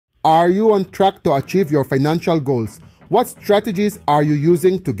Are you on track to achieve your financial goals? What strategies are you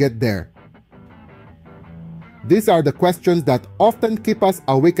using to get there? These are the questions that often keep us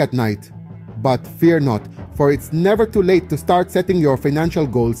awake at night. But fear not, for it's never too late to start setting your financial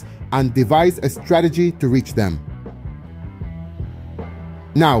goals and devise a strategy to reach them.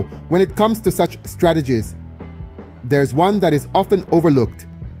 Now, when it comes to such strategies, there's one that is often overlooked,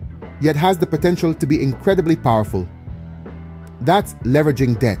 yet has the potential to be incredibly powerful. That's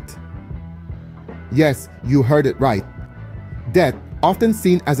leveraging debt. Yes, you heard it right. Debt, often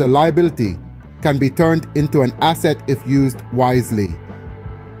seen as a liability, can be turned into an asset if used wisely.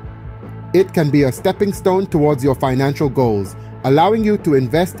 It can be a stepping stone towards your financial goals, allowing you to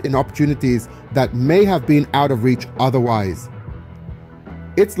invest in opportunities that may have been out of reach otherwise.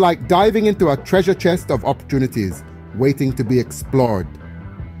 It's like diving into a treasure chest of opportunities, waiting to be explored.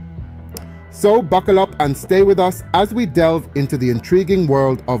 So buckle up and stay with us as we delve into the intriguing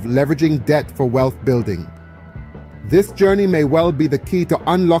world of leveraging debt for wealth building. This journey may well be the key to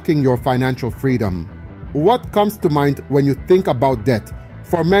unlocking your financial freedom. What comes to mind when you think about debt?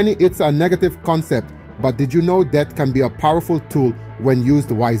 For many, it's a negative concept, but did you know debt can be a powerful tool when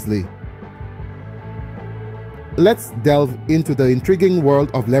used wisely? Let's delve into the intriguing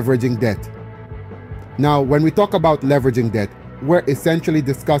world of leveraging debt. Now, when we talk about leveraging debt, we're essentially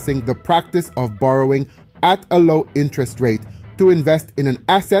discussing the practice of borrowing at a low interest rate to invest in an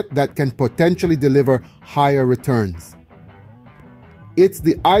asset that can potentially deliver higher returns. It's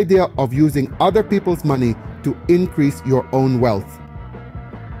the idea of using other people's money to increase your own wealth.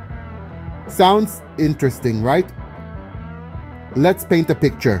 Sounds interesting, right? Let's paint a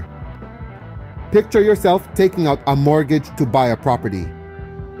picture. Picture yourself taking out a mortgage to buy a property.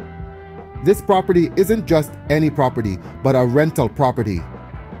 This property isn't just any property, but a rental property.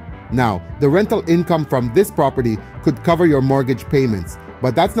 Now, the rental income from this property could cover your mortgage payments,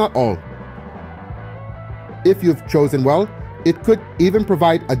 but that's not all. If you've chosen well, it could even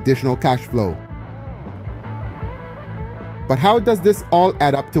provide additional cash flow. But how does this all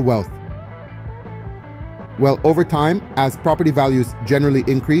add up to wealth? Well, over time, as property values generally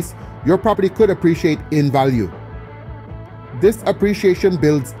increase, your property could appreciate in value. This appreciation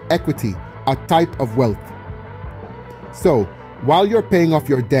builds equity, a type of wealth. So, while you're paying off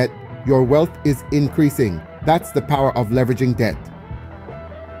your debt, your wealth is increasing. That's the power of leveraging debt.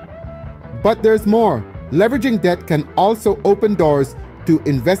 But there's more. Leveraging debt can also open doors to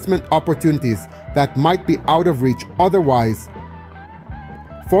investment opportunities that might be out of reach otherwise.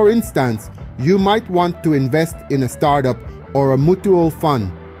 For instance, you might want to invest in a startup or a mutual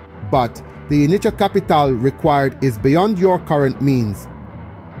fund, but the initial capital required is beyond your current means.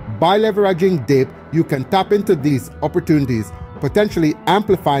 By leveraging debt, you can tap into these opportunities, potentially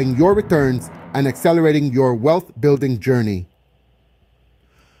amplifying your returns and accelerating your wealth-building journey.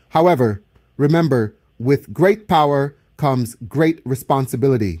 However, remember, with great power comes great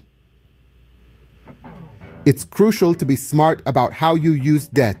responsibility. It's crucial to be smart about how you use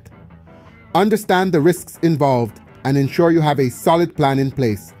debt. Understand the risks involved and ensure you have a solid plan in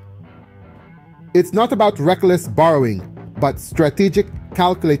place. It's not about reckless borrowing, but strategic,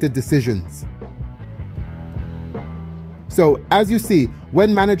 calculated decisions. So, as you see,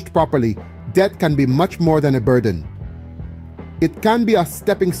 when managed properly, debt can be much more than a burden. It can be a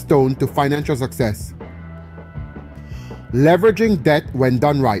stepping stone to financial success. Leveraging debt, when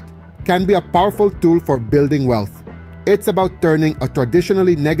done right, can be a powerful tool for building wealth. It's about turning a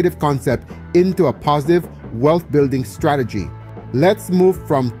traditionally negative concept into a positive, wealth-building strategy. Let's move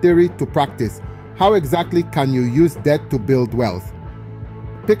from theory to practice. How exactly can you use debt to build wealth?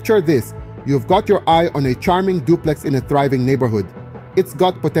 Picture this. You've got your eye on a charming duplex in a thriving neighborhood. It's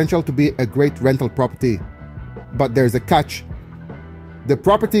got potential to be a great rental property. But there's a catch. The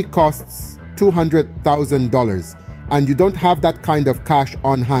property costs $200,000 and you don't have that kind of cash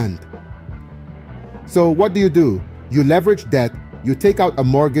on hand. So what do? You leverage debt, you take out a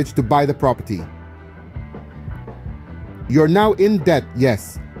mortgage to buy the property. You're now in debt,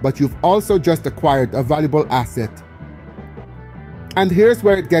 yes, but you've also just acquired a valuable asset. And here's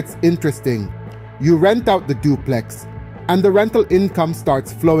where it gets interesting. You rent out the duplex, and the rental income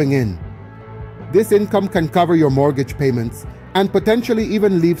starts flowing in. This income can cover your mortgage payments and potentially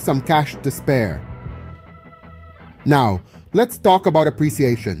even leave some cash to spare. Now, let's talk about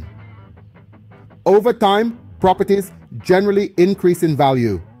appreciation. Over time, properties generally increase in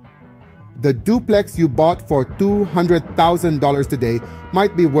value. The duplex you bought for $200,000 today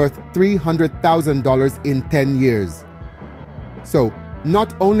might be worth $300,000 in 10 years. So,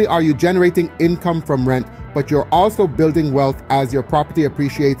 not only are you generating income from rent, but you're also building wealth as your property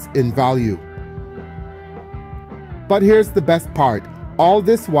appreciates in value. But here's the best part. all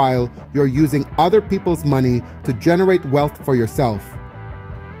this while you're using other people's money to generate wealth for yourself.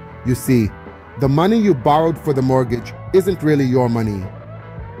 You see, the money you borrowed for the mortgage isn't really your money.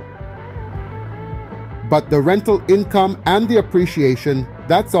 But the rental income and the appreciation,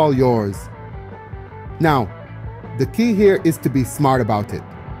 that's all yours. Now, the key here is to be smart about it.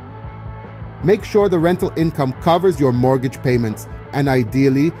 Make sure the rental income covers your mortgage payments and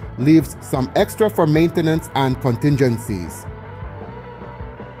ideally leaves some extra for maintenance and contingencies.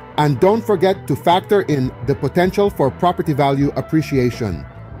 And don't forget to factor in the potential for property value appreciation.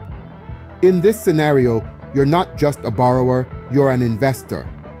 In this scenario, you're not just a borrower, you're an investor.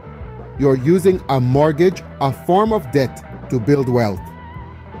 You're using a mortgage, a form of debt, to build wealth.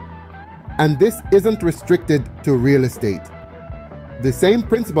 And this isn't restricted to real estate. The same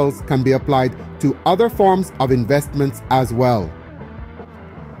principles can be applied to other forms of investments as well.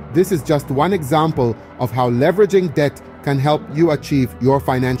 This is just one example of how leveraging debt can help you achieve your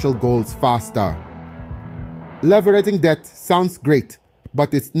financial goals faster. Leveraging debt sounds great,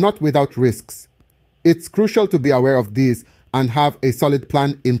 but it's not without risks. It's crucial to be aware of these and have a solid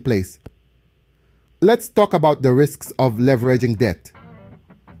plan in place. Let's talk about the risks of leveraging debt.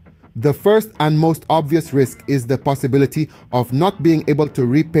 The first and most obvious risk is the possibility of not being able to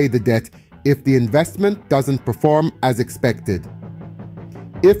repay the debt if the investment doesn't perform as expected.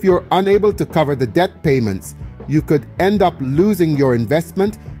 If you're unable to cover the debt payments, you could end up losing your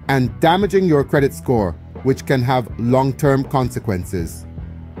investment and damaging your credit score, which can have long-term consequences.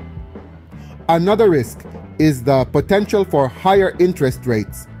 Another risk is the potential for higher interest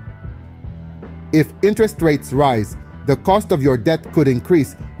rates. If interest rates rise, the cost of your debt could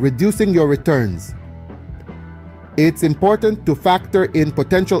increase, reducing your returns. It's important to factor in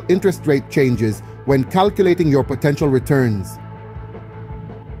potential interest rate changes when calculating your potential returns.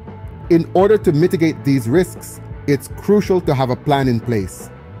 In order to mitigate these risks, it's crucial to have a plan in place.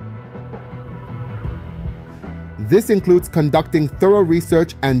 This includes conducting thorough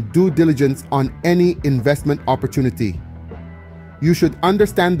research and due diligence on any investment opportunity. You should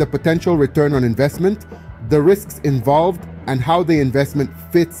understand the potential return on investment, the risks involved, and how the investment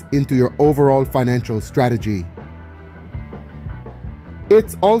fits into your overall financial strategy.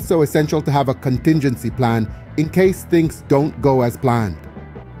 It's also essential to have a contingency plan in case things don't go as planned.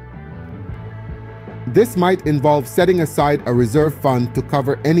 This might involve setting aside a reserve fund to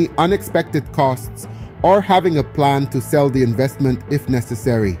cover any unexpected costs or having a plan to sell the investment if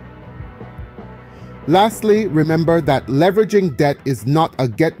necessary. Lastly, remember that leveraging debt is not a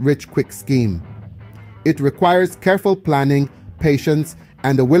get-rich-quick scheme. It requires careful planning, patience,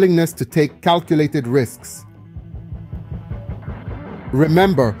 and a willingness to take calculated risks.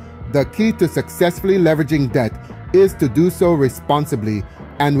 Remember, the key to successfully leveraging debt is to do so responsibly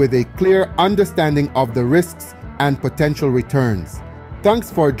and with a clear understanding of the risks and potential returns.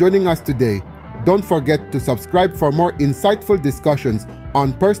 Thanks for joining us today. Don't forget to subscribe for more insightful discussions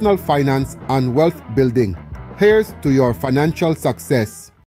on personal finance and wealth building. Here's to your financial success.